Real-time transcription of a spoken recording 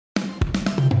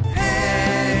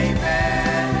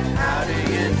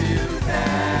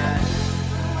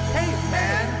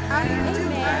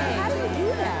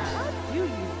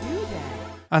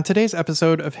On today's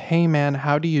episode of Hey Man,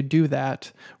 How Do You Do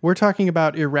That?, we're talking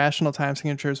about irrational time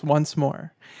signatures once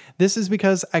more. This is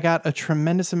because I got a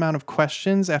tremendous amount of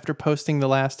questions after posting the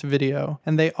last video,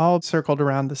 and they all circled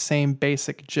around the same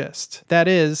basic gist. That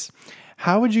is,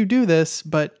 how would you do this,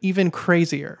 but even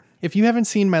crazier? If you haven't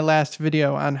seen my last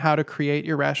video on how to create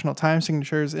irrational time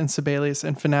signatures in Sibelius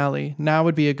and Finale, now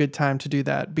would be a good time to do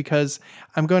that because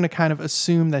I'm going to kind of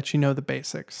assume that you know the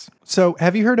basics. So,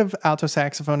 have you heard of alto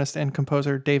saxophonist and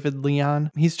composer David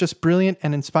Leon? He's just brilliant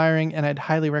and inspiring, and I'd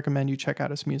highly recommend you check out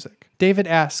his music. David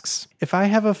asks, if I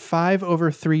have a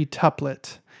 5/3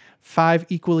 tuplet, 5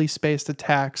 equally spaced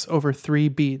attacks over 3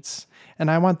 beats, and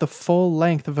I want the full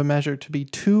length of a measure to be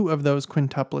 2 of those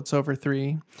quintuplets over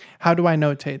 3, how do I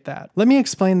notate that? Let me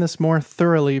explain this more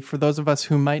thoroughly for those of us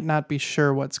who might not be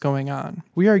sure what's going on.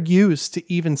 We are used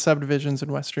to even subdivisions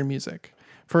in Western music.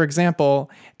 For example,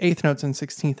 8th notes and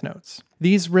 16th notes.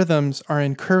 These rhythms are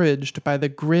encouraged by the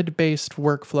grid-based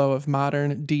workflow of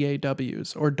modern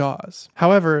DAWs or DAWs.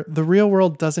 However, the real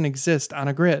world doesn't exist on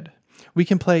a grid. We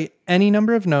can play any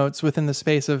number of notes within the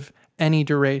space of any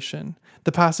duration.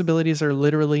 The possibilities are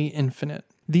literally infinite.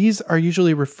 These are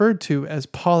usually referred to as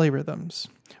polyrhythms.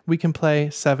 We can play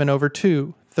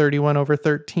 7/2,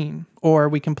 31/13, or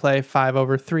we can play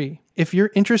 5/3. If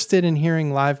you're interested in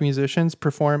hearing live musicians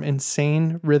perform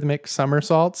insane rhythmic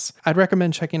somersaults, I'd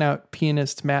recommend checking out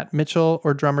pianist Matt Mitchell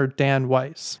or drummer Dan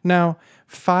Weiss. Now,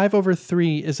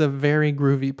 5/3 is a very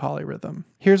groovy polyrhythm.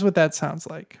 Here's what that sounds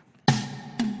like.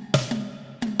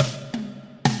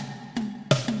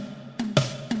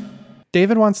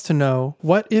 David wants to know,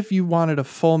 what if you wanted a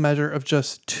full measure of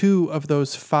just 2 of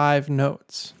those 5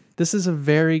 notes? This is a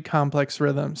very complex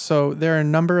rhythm, so there are a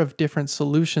number of different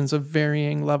solutions of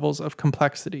varying levels of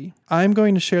complexity. I'm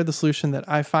going to share the solution that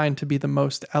I find to be the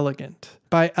most elegant.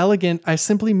 By elegant, I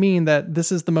simply mean that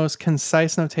this is the most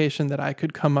concise notation that I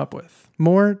could come up with.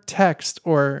 More text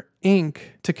or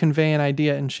ink to convey an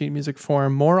idea in sheet music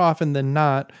form more often than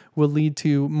not will lead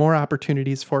to more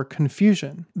opportunities for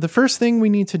confusion. The first thing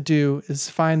we need to do is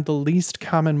find the least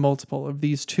common multiple of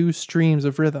these 2 streams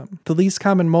of rhythm. The least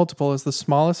common multiple is the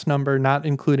smallest number, not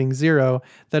including 0,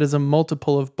 that is a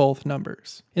multiple of both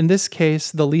numbers. In this case,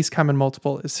 the least common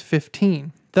multiple is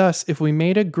 15. Thus, if we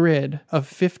made a grid of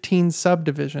 15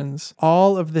 subdivisions,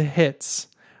 all of the hits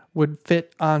would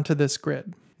fit onto this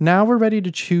grid. Now we're ready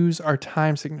to choose our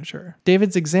time signature.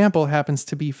 David's example happens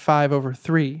to be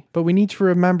 5/3, but we need to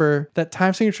remember that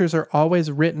time signatures are always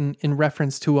written in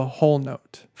reference to a whole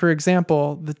note. For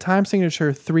example, the time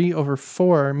signature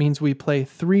 3/4 means we play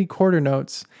 3 quarter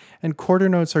notes, and quarter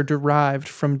notes are derived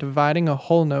from dividing a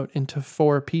whole note into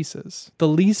 4 pieces. The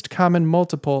least common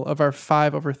multiple of our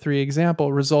 5/3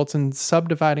 example results in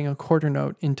subdividing a quarter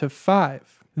note into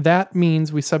 5. That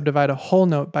means we subdivide a whole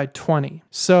note by 20.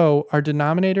 So our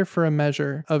denominator for a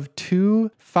measure of 2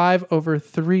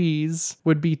 5/3s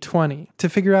would be 20. To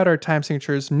figure out our time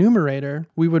signature's numerator,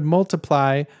 we would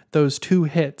multiply those 2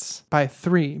 hits by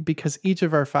 3 because each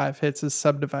of our 5 hits is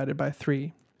subdivided by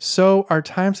 3. So our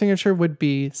time signature would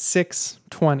be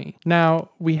 6/20. Now,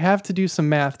 we have to do some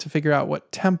math to figure out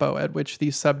what tempo at which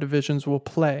these subdivisions will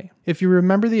play. If you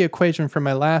remember the equation from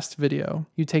my last video,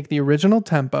 you take the original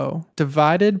tempo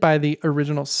divided by the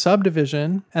original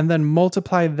subdivision and then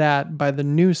multiply that by the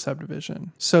new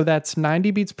subdivision. So that's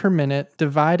 90 beats per minute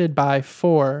divided by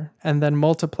 4 and then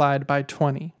multiplied by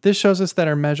 20. This shows us that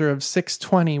our measure of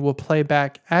 6/20 will play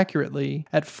back accurately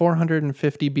at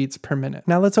 450 beats per minute.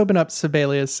 Now let's open up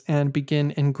Sibelius and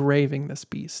begin engraving this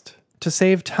beast. To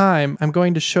save time, I'm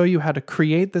going to show you how to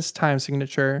create this time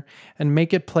signature and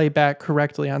make it play back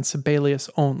correctly on Sibelius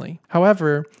only.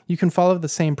 However, you can follow the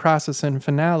same process in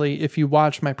Finale if you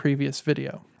watch my previous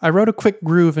video. I wrote a quick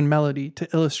groove and melody to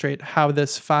illustrate how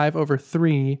this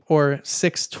 5/3 or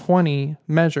 6/20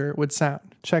 measure would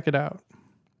sound. Check it out.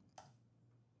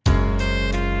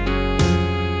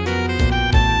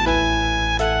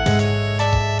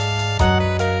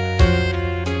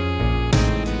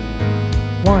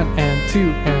 1 and 2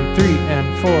 and 3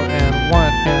 and 4 and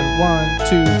 1 and 1,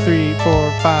 2, 3,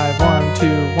 4, 5, 1, 2,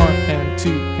 1 and 2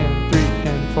 and 3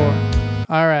 and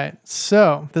 4. All right,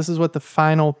 so this is what the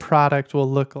final product will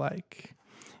look like.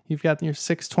 You've got your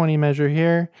 6/20 measure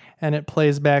here, and it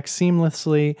plays back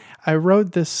seamlessly. I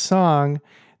wrote this song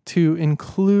to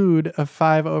include a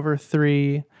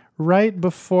 5/3 right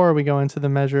before we go into the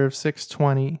measure of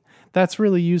 6/20. That's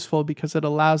really useful because it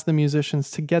allows the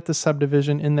musicians to get the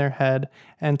subdivision in their head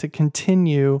and to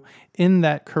continue in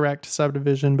that correct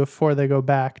subdivision before they go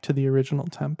back to the original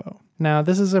tempo. Now,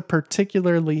 this is a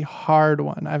particularly hard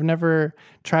one. I've never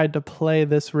tried to play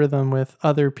this rhythm with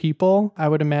other people. I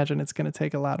would imagine it's going to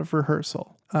take a lot of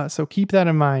rehearsal. So keep that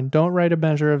in mind. Don't write a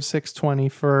measure of 620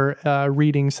 for a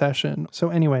reading session. So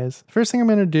anyways, first thing I'm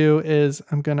going to do is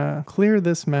I'm going to clear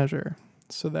this measure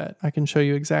so that I can show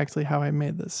you exactly how I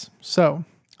made this. So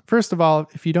first of all,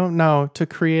 if you don't know, to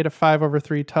create a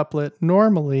 5/3 tuplet,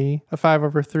 normally a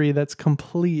 5/3 that's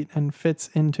complete and fits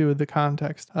into the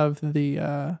context of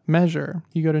the measure,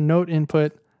 you go to Note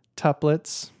Input,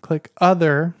 Tuplets, click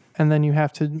Other, and then you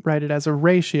have to write it as a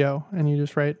ratio, and you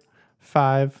just write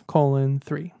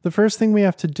 5:3. The first thing we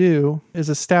have to do is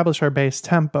establish our base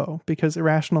tempo because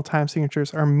irrational time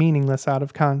signatures are meaningless out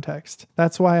of context.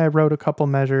 That's why I wrote a couple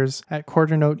measures at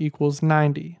quarter note equals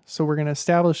 90. So we're going to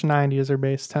establish 90 as our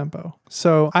base tempo.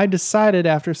 So I decided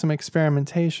after some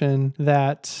experimentation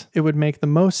that it would make the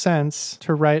most sense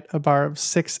to write a bar of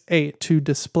 6/8 to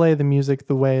display the music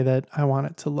the way that I want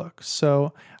it to look.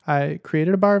 So I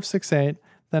created a bar of 6/8.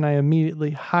 Then I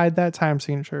immediately hide that time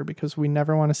signature because we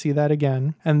never want to see that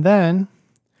again. And then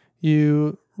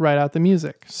you write out the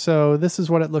music. So this is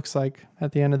what it looks like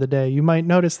at the end of the day. You might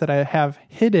notice that I have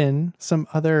hidden some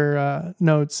other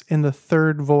notes in the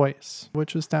third voice,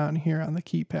 which is down here on the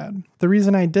keypad. The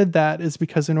reason I did that is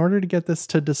because in order to get this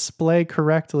to display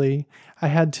correctly, I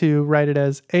had to write it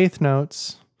as eighth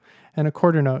notes and a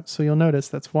quarter note. So you'll notice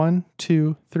that's 1,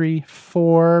 2, 3,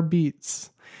 4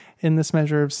 beats in this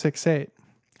measure of 6/8.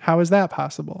 How is that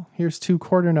possible? Here's 2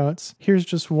 quarter notes. Here's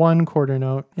just 1 quarter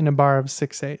note in a bar of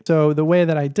 6/8. So the way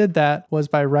that I did that was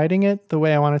by writing it the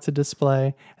way I wanted to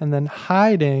display and then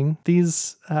hiding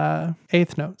these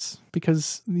eighth notes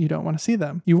because you don't want to see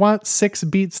them. You want 6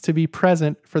 beats to be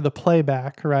present for the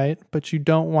playback, right? But you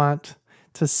don't want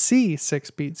to see 6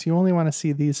 beats. You only want to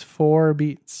see these 4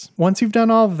 beats. Once you've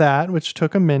done all of that, which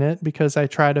took a minute because I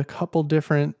tried a couple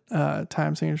different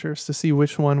time signatures to see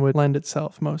which one would lend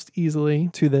itself most easily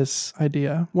to this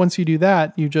idea. Once you do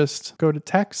that, you just go to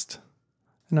Text,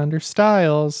 and under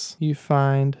Styles, you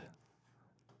find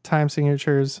Time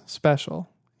Signatures Special.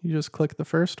 You just click the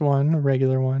first one, a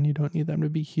regular one. You don't need them to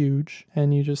be huge.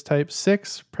 And you just type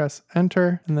 6, press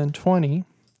Enter, and then 20.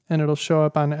 And it'll show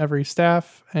up on every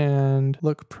staff and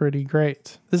look pretty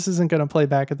great. This isn't going to play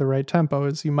back at the right tempo,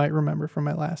 as you might remember from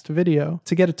my last video.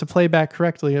 To get it to play back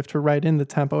correctly, you have to write in the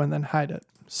tempo and then hide it.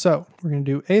 So we're going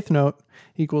to do eighth note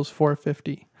equals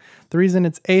 450. The reason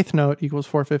it's eighth note equals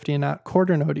 450 and not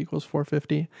quarter note equals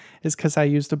 450 is because I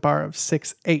used a bar of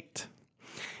 6/8.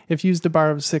 If you used a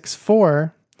bar of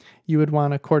 6/4, you would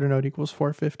want a quarter note equals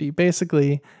 450.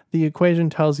 Basically, the equation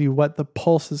tells you what the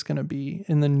pulse is going to be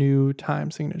in the new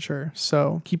time signature.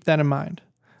 So keep that in mind.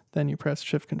 Then you press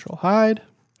Shift Control Hide.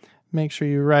 Make sure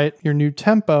you write your new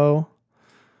tempo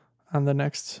on the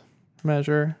next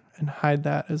measure and hide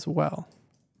that as well.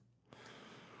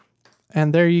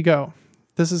 And there you go.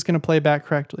 This is going to play back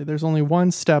correctly. There's only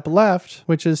one step left,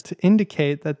 which is to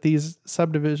indicate that these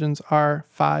subdivisions are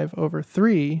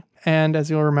 5/3. And as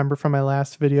you'll remember from my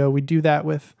last video, we do that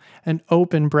with an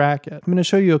open bracket. I'm going to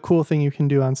show you a cool thing you can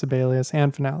do on Sibelius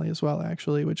and Finale as well,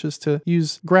 actually, which is to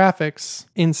use graphics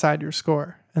inside your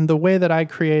score. And the way that I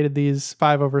created these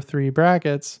 5/3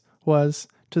 brackets was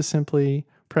to simply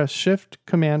press Shift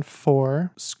Command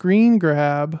 4, screen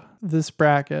grab this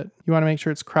bracket. You want to make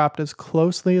sure it's cropped as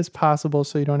closely as possible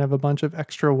so you don't have a bunch of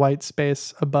extra white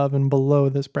space above and below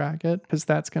this bracket, because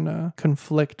that's going to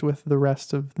conflict with the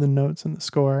rest of the notes in the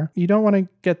score. You don't want to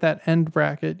get that end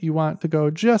bracket. You want to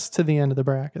go just to the end of the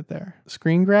bracket there.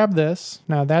 Screen grab this.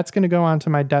 Now that's going to go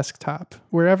onto my desktop.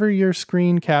 Wherever your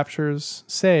screen captures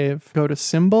save, go to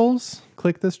Symbols,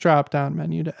 click this drop-down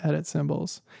menu to edit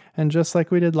symbols. And just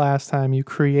like we did last time, you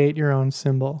create your own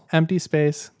symbol. Empty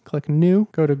space, click New,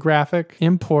 go to Graphic,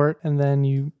 Import, and then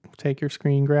you take your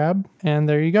screen grab. And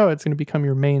there you go. It's going to become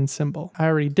your main symbol. I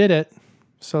already did it,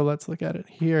 so let's look at it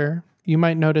here. You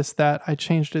might notice that I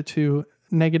changed it to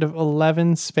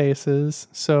 -11 spaces,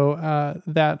 so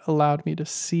that allowed me to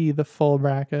see the full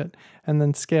bracket, and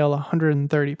then scale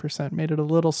 130%, made it a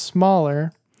little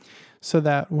smaller so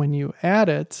that when you add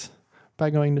it, by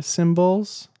going to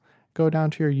Symbols, go down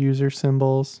to your user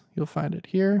symbols, you'll find it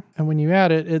here. And when you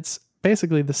add it, it's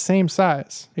basically the same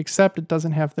size, except it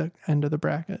doesn't have the end of the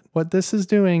bracket. What this is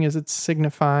doing is it's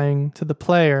signifying to the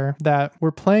player that we're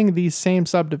playing these same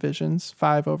subdivisions,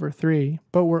 5/3,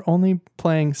 but we're only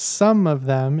playing some of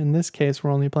them. In this case, we're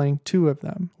only playing 2 of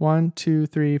them. 1, 2,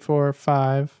 3, 4,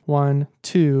 5, 1,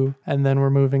 2, and then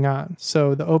we're moving on.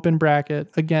 So the open bracket,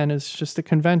 again, is just a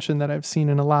convention that I've seen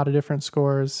in a lot of different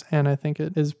scores, and I think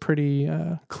it is pretty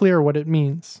clear what it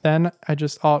means. Then I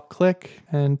just Alt-click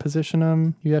and position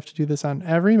them. You have to do this on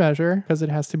every measure because it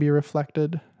has to be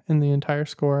reflected in the entire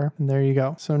score. And there you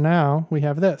go. So now we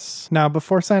have this. Now,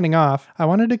 before signing off, I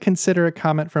wanted to consider a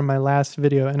comment from my last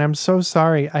video, and I'm so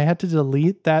sorry. I had to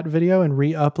delete that video and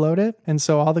re-upload it. And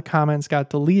so all the comments got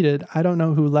deleted. I don't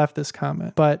know who left this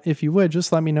comment, but if you would,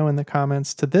 just let me know in the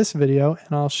comments to this video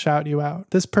and I'll shout you out.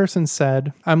 This person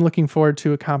said, I'm looking forward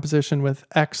to a composition with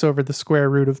x over the square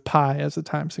root of pi as a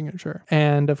time signature.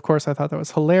 And of course, I thought that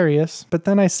was hilarious, but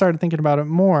then I started thinking about it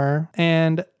more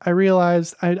and I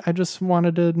realized I just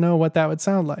wanted to know what that would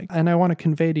sound like. And I want to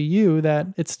convey to you that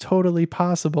it's totally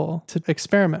possible to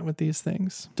experiment with these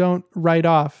things. Don't write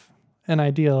off an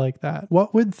idea like that.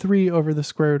 What would 3 over the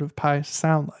square root of pi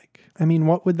sound like? I mean,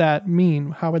 what would that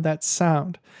mean? How would that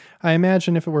sound? I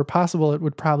imagine if it were possible, it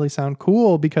would probably sound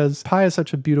cool because pi is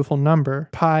such a beautiful number.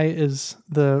 Pi is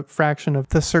the fraction of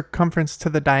the circumference to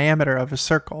the diameter of a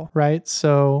circle, right?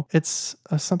 So it's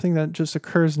something that just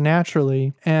occurs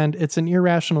naturally, and it's an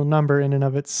irrational number in and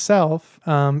of itself.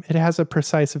 It has a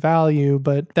precise value,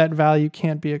 but that value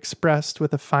can't be expressed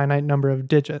with a finite number of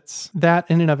digits. That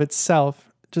in and of itself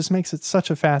just makes it such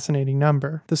a fascinating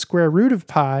number. The square root of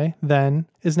pi, then,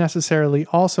 is necessarily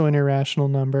also an irrational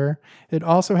number. It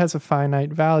also has a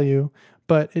finite value,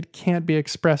 but it can't be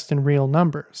expressed in real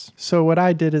numbers. So what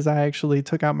I did is I actually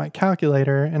took out my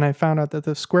calculator and I found out that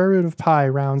the square root of pi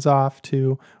rounds off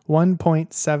to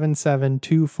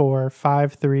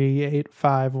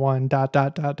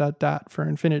 1.7724538851 ... for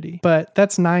infinity. But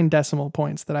that's 9 decimal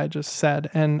points that I just said,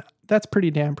 and that's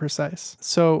pretty damn precise.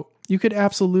 So you could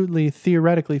absolutely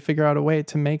theoretically figure out a way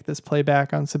to make this play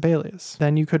back on Sibelius.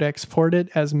 Then you could export it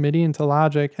as MIDI into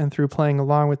Logic, and through playing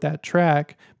along with that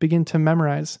track, begin to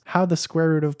memorize how the square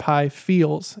root of pi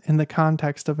feels in the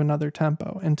context of another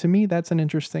tempo. And to me, that's an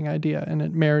interesting idea, and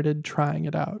it merited trying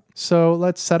it out. So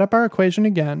let's set up our equation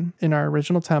again. In our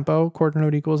original tempo, quarter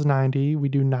note equals 90. We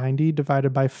do 90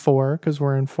 divided by 4 because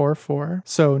we're in 4/4.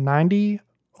 So 90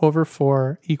 over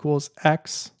 4 equals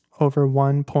x over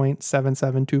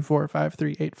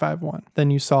 1.7724538851.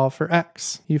 Then you solve for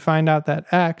x. You find out that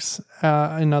x,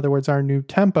 in other words, our new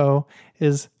tempo,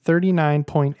 is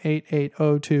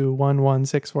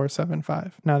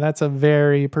 39.8802116475. Now that's a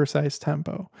very precise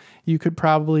tempo. You could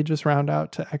probably just round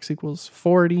out to x equals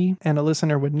 40, and a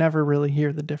listener would never really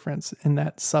hear the difference in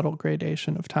that subtle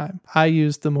gradation of time. I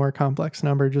used the more complex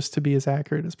number just to be as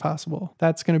accurate as possible.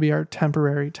 That's going to be our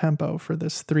temporary tempo for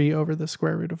this 3 over the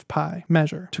square root of pi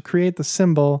measure. To create the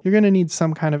symbol, you're going to need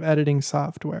some kind of editing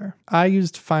software. I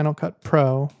used Final Cut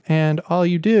Pro, and all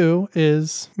you do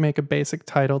is make a basic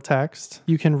title text.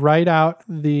 You can write out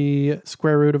the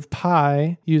square root of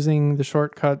pi using the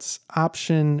shortcuts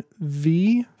Option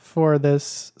V for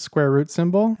this square root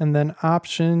symbol, and then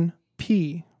Option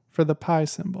P for the pi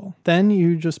symbol. Then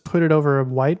you just put it over a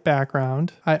white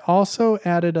background. I also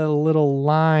added a little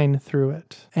line through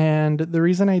it. And the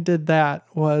reason I did that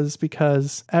was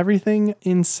because everything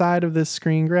inside of this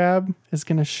screen grab is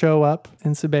going to show up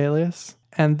in Sibelius.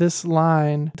 And this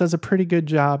line does a pretty good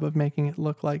job of making it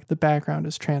look like the background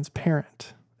is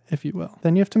transparent, if you will.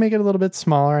 Then you have to make it a little bit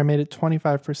smaller. I made it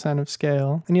 25% of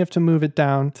scale, and you have to move it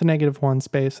down to -1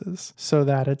 spaces so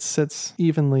that it sits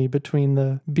evenly between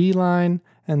the B line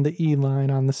and the E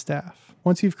line on the staff.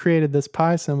 Once you've created this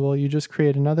pi symbol, you just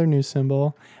create another new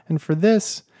symbol, and for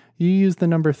this, you use the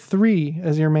number 3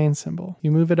 as your main symbol.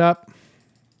 You move it up,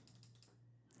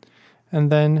 and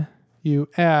then you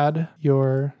add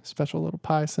your special little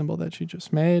pi symbol that you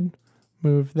just made,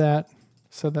 move that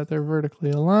so that they're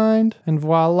vertically aligned, and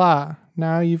voila,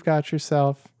 now you've got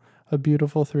yourself a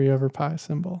beautiful 3 over pi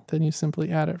symbol. Then you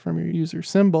simply add it from your user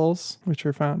symbols, which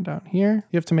are found down here.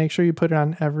 You have to make sure you put it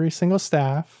on every single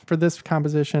staff. For this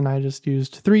composition, I just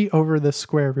used 3 over the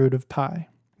square root of pi,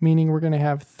 meaning we're going to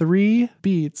have 3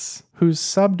 beats whose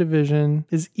subdivision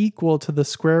is equal to the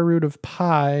square root of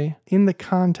pi in the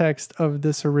context of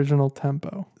this original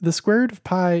tempo. The square root of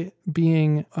pi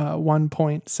being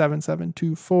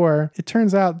 1.7724, it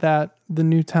turns out that the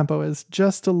new tempo is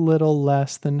just a little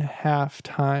less than half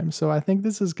time. So I think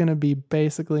this is going to be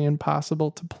basically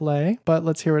impossible to play, but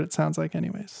let's hear what it sounds like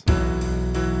anyways.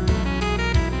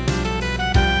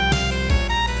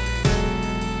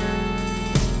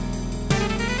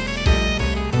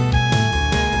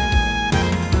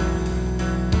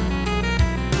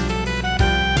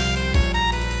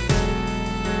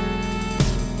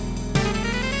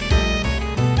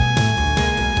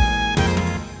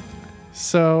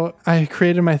 So I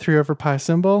created my 3 over pi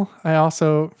symbol. I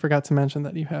also forgot to mention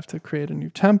that you have to create a new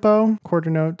tempo. Quarter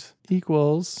note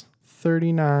equals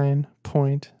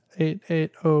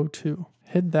 39.8802.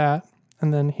 Hit that.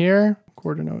 And then here,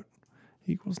 quarter note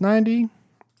equals 90.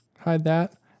 Hide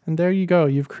that. And there you go.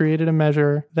 You've created a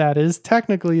measure that is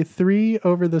technically 3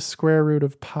 over the square root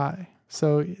of pi.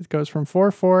 So it goes from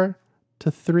 4, 4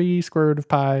 to 3 square root of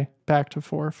pi back to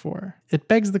 4, 4. It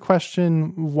begs the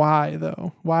question, why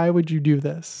though? Why would you do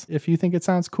this? If you think it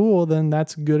sounds cool, then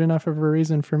that's good enough of a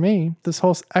reason for me. This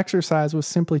whole exercise was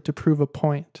simply to prove a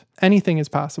point. Anything is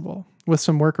possible. With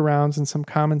some workarounds and some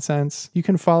common sense, you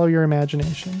can follow your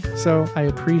imagination. So I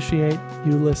appreciate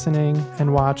you listening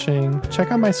and watching.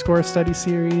 Check out my score study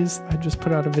series. I just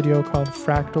put out a video called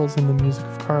Fractals in the Music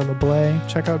of Carla Bley.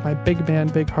 Check out my big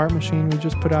band, Big Heart Machine. We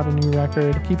just put out a new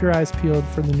record. Keep your eyes peeled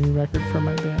for the new record from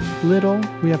my band. Little,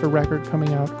 we have a record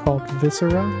coming out called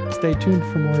Viscera. Stay tuned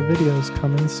for more videos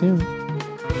coming soon.